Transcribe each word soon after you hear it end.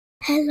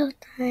Hello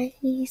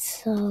guys,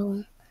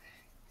 so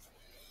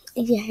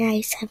if you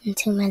guys haven't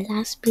seen my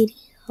last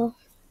video,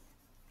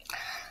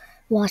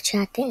 watch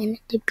at the end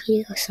of the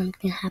video.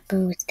 Something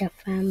happened with the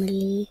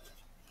family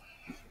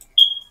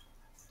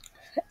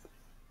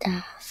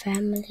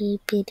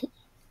video,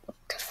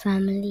 the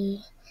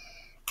family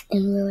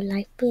in real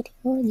life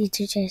video. You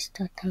just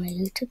start on my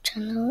YouTube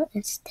channel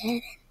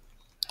instead.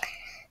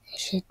 It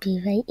should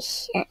be right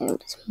here.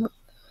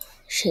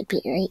 Should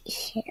be right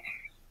here.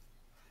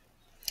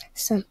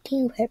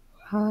 Something went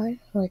wrong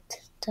with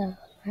the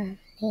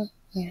family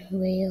in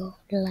real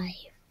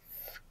life.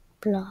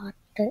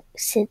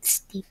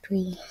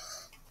 Vlog63.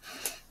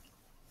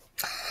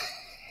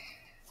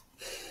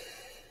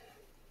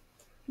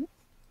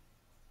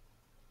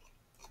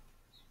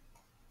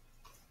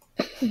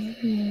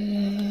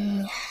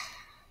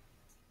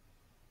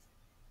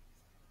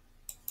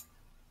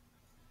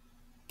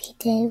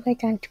 Today we're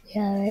going to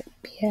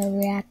be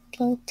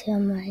reacting to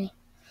my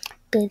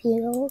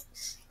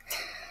videos.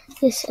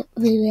 We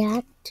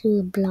react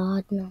to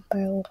vlog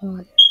number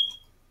 1.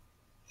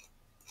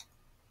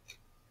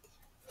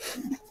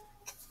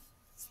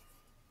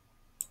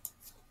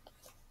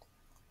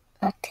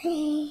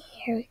 Okay,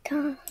 here we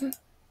go.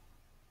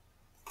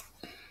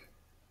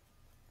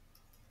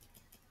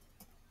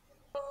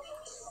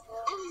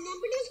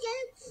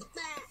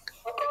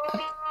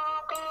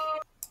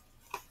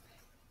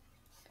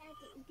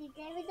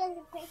 Today we're going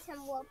to play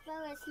some Whopper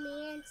with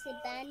me and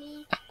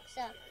Sibani.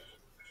 So,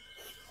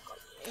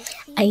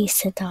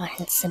 Isadora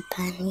and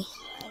Sabani.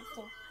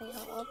 So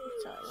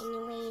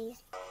anyways,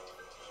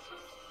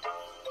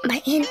 My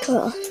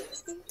intro.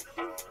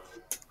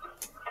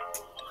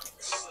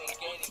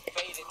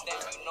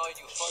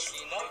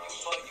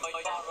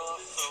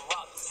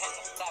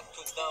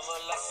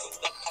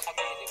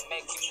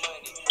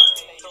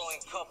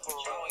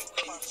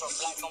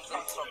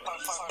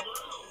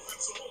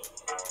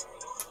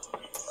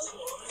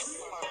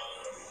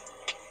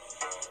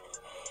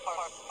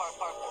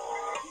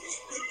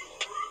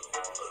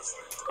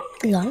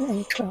 Long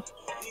intro.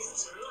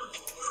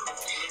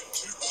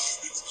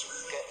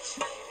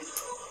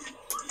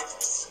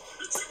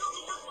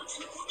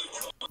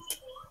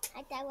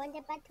 I went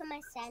back to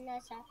my channel,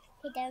 so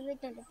today we're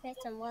going to play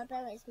some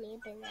Whopper with me,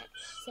 but not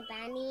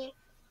Sibani.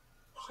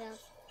 So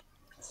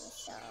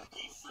there's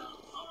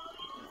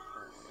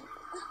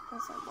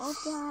some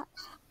Whopper.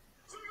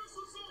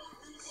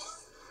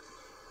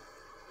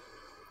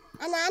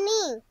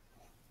 Anani,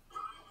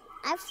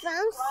 I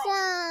found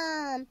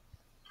some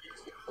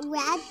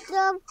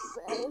random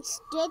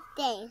street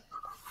thing.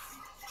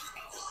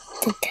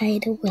 The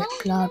title was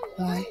vlog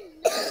 1.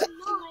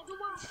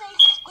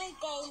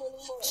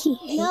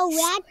 No,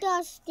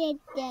 random street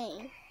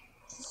thing.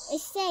 It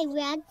say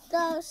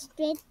random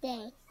street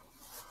thing.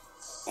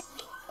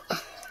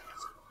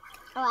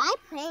 Oh, I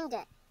played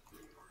it.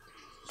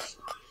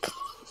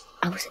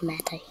 I was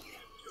mad at you.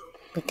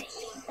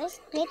 What's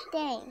street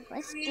thing?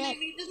 What's street?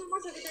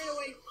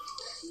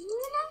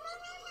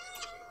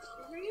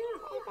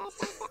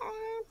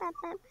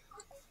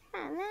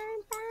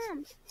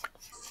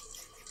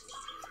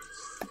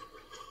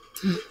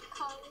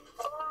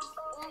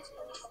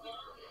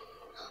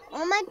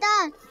 Oh my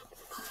god!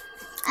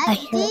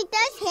 Did you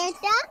just hear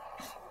that?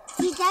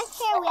 Did you just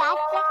hear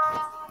reaction?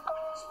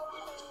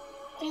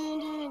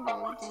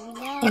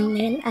 And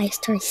then I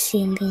start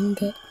singing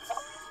it.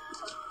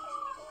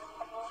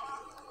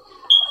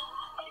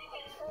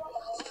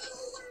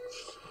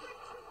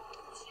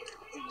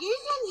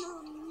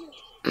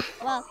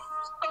 Well,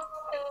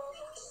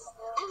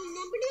 I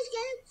remember this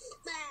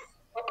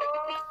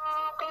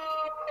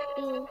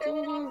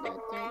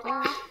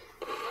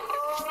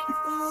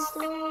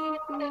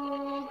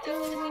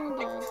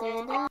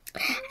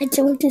I just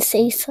want to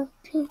say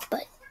something,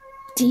 but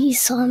do you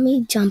saw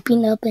me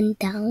jumping up and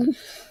down?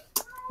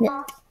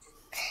 No,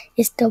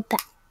 it's still bad.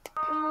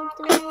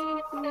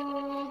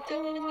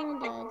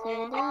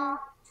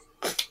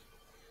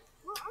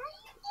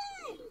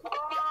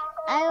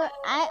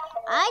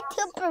 I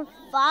super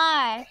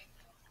far.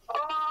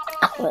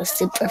 I was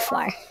super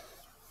far.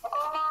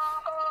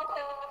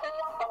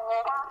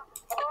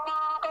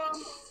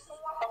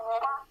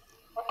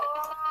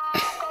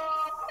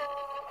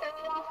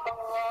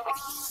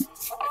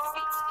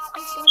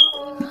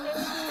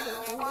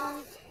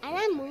 And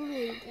I'm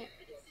moving it.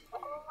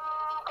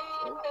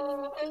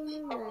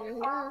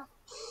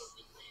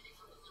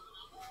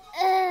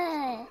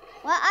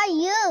 What are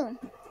you? I'm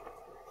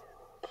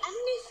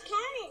Miss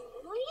Karen.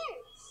 Come here.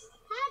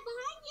 Hi,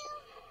 behind you.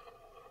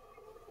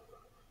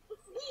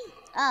 It's me.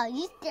 Oh,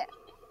 you still.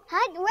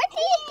 Where did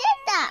you get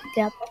that?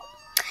 Yep.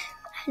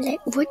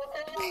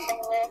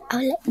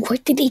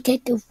 Where did he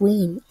get the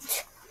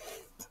wings?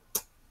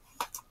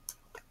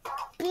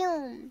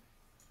 Boom.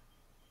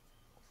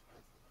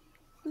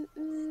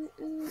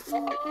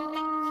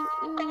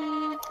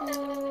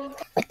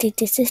 Okay,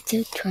 this is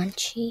too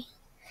crunchy.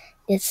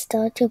 Let's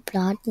start to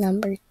vlog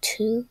number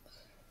 2.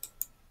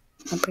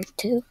 Number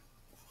 2.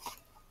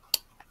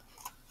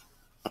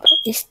 What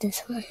is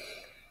this one?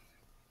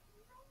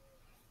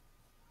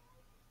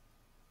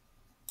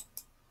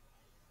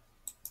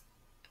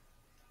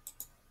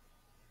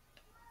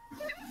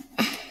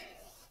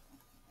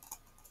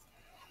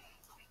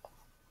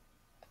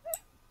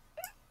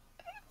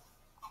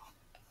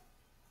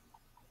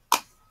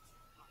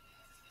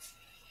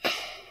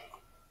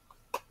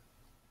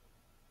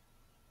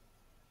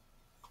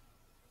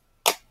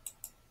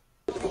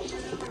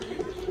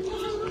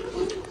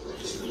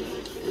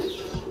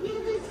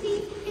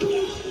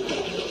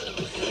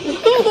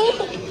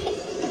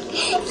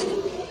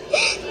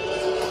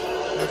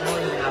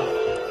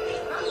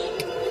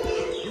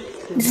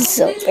 This is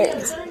so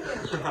embarrassing.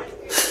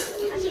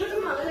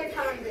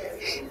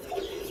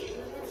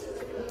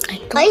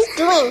 What are you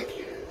doing?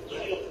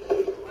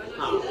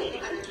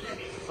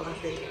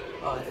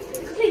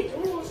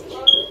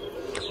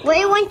 Where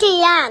you want to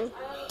yarn?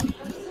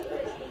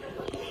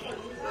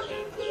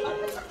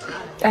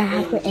 I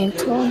have an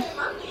intro.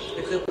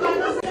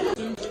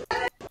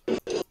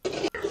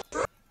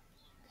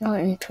 No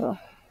intro.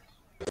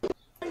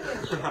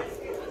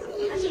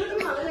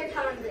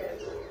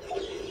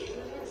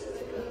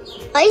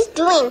 What are you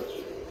doing?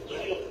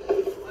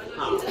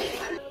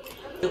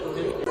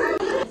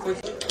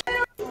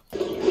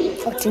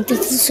 I think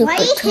this is super Why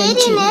are you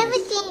hitting trendy.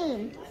 everything?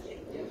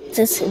 This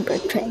is super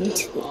trendy.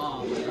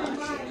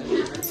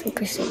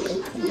 Super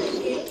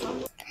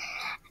trendy.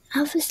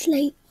 I was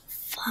like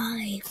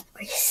 5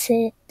 or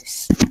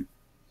 6.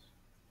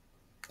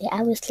 Yeah,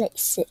 I was like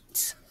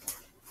 6.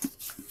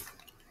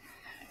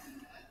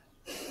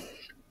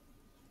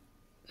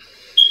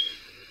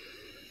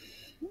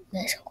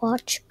 Let's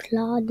watch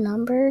plot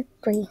number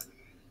 3.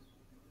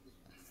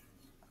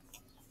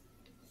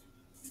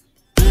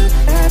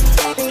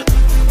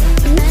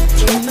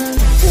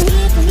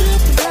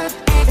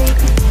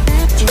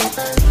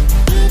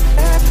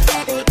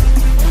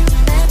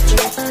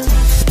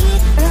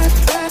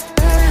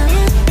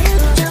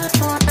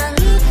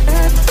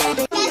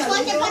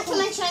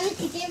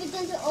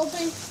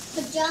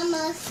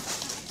 Pajamas.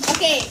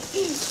 Okay,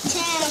 so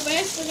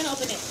first we're gonna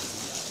open it.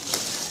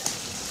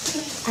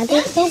 I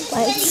don't know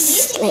why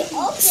it's like.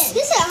 This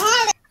is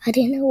hard. I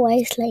didn't know why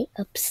it's like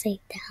upside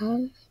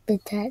down,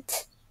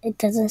 but it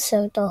doesn't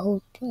show the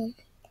whole thing.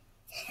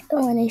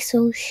 And when it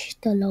shows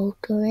the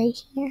logo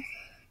right here,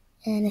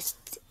 and it's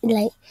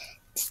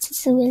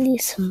just really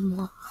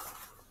small.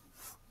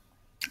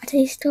 Okay,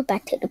 let's go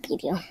back to the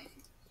video.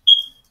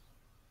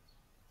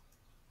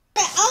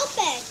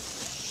 Open.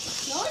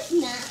 No, it's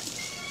not.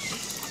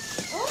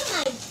 Oh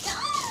my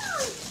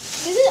god.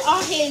 This is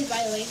our hands,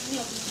 by the way.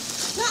 No,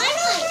 I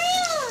don't know.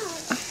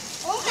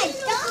 Oh my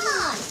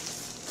god.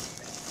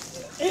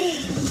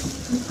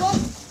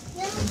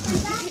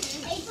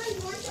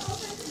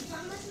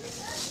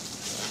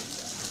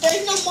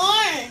 There's no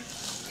more.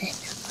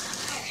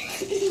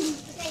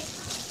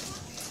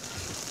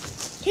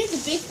 Here's the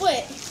big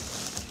foot.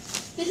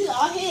 This is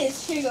all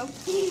his. Here you go.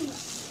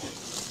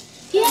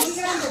 Yes.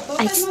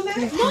 I still have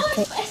it.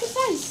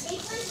 Exercise.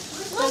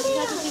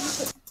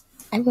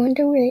 I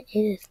wonder where it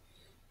is.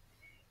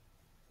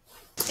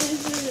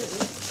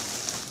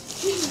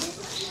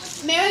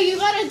 Mary, you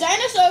got a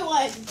dinosaur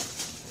one.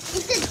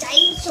 It's a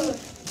dinosaur.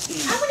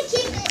 I want to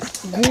keep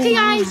it. Okay,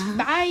 guys.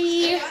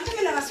 Bye.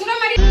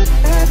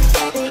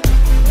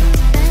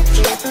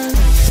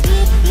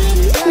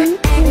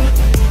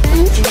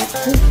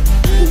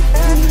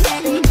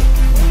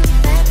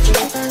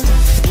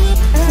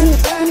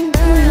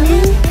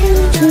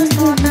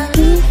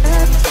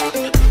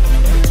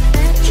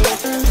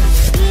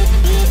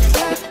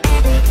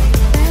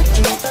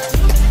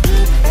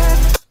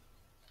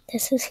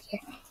 This is here.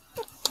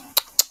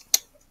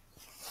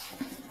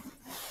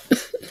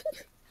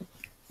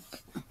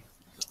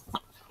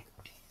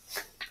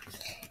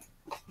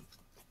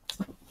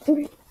 Oh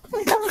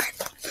my god.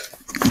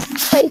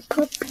 Hey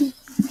puppy.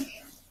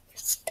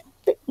 Stop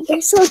it.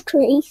 You're so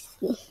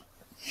crazy.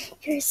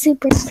 You're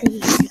super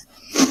crazy.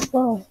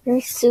 Whoa,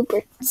 you're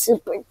super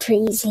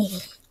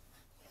crazy.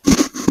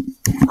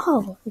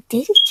 Oh,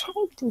 did you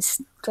try to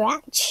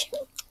scratch?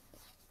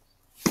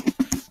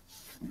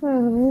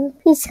 Oh,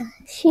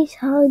 she's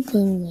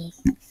holding me.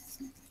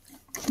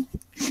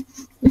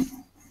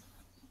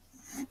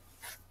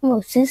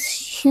 Oh, this is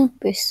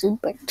super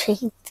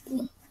crazy.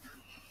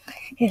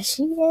 Here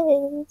she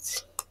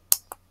is.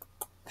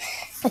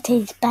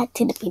 Okay, back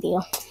to the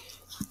video.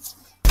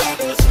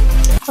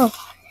 Oh,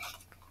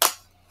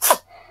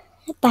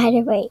 by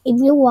the way,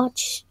 if you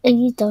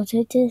go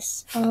to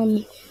this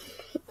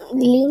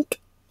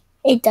link,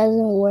 it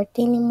doesn't work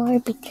anymore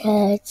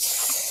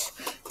because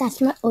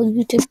that's my old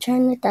YouTube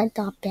channel that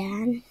got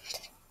banned.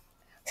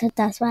 So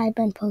that's why I've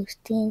been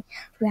posting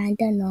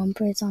random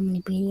numbers on my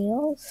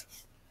videos.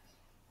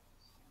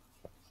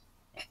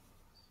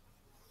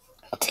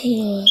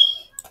 Okay.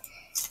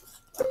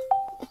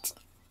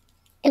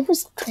 It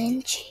was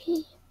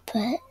cringy,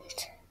 but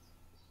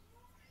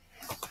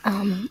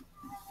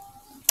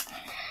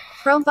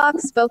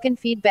Chromebox spoken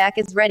feedback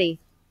is ready.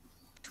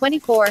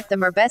 24 The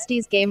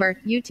Merbesties Gamer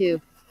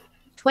YouTube.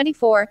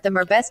 24 The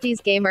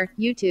Merbesties Gamer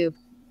YouTube.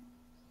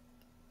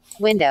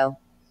 Window.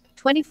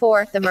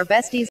 24 The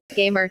Merbesties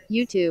Gamer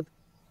YouTube.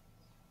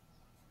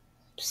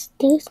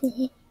 excuse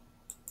me.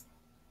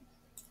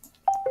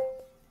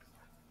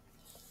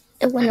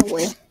 It went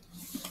away.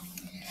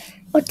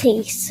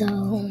 Okay, so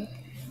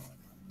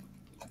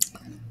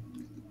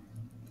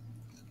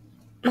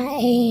my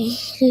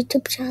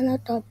YouTube channel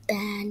got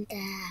banned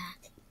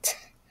at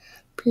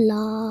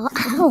what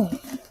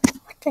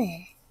the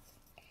heck?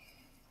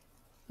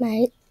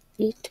 My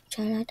YouTube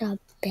channel got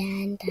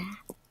banned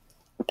at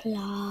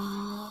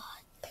plot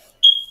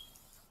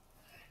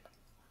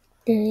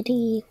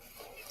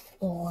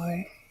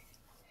 34.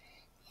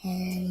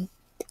 And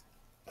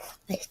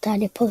I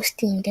started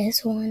posting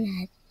this one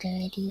at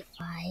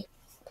 35,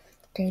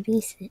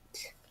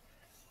 36,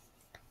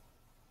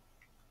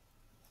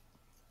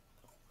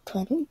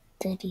 20,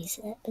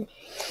 37.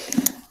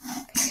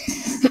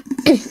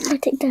 I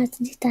think that's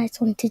you guys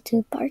want to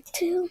do part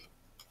 2.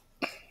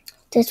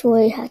 That's what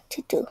you had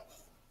to do.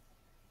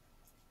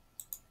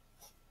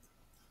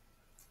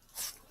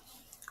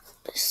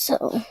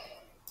 So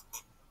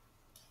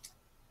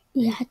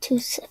you have to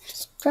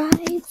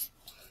subscribe,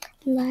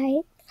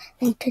 like,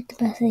 and click the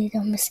bell so you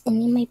don't miss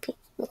any of my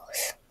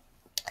videos.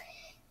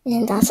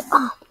 And that's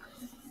all.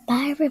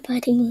 Bye,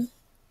 everybody.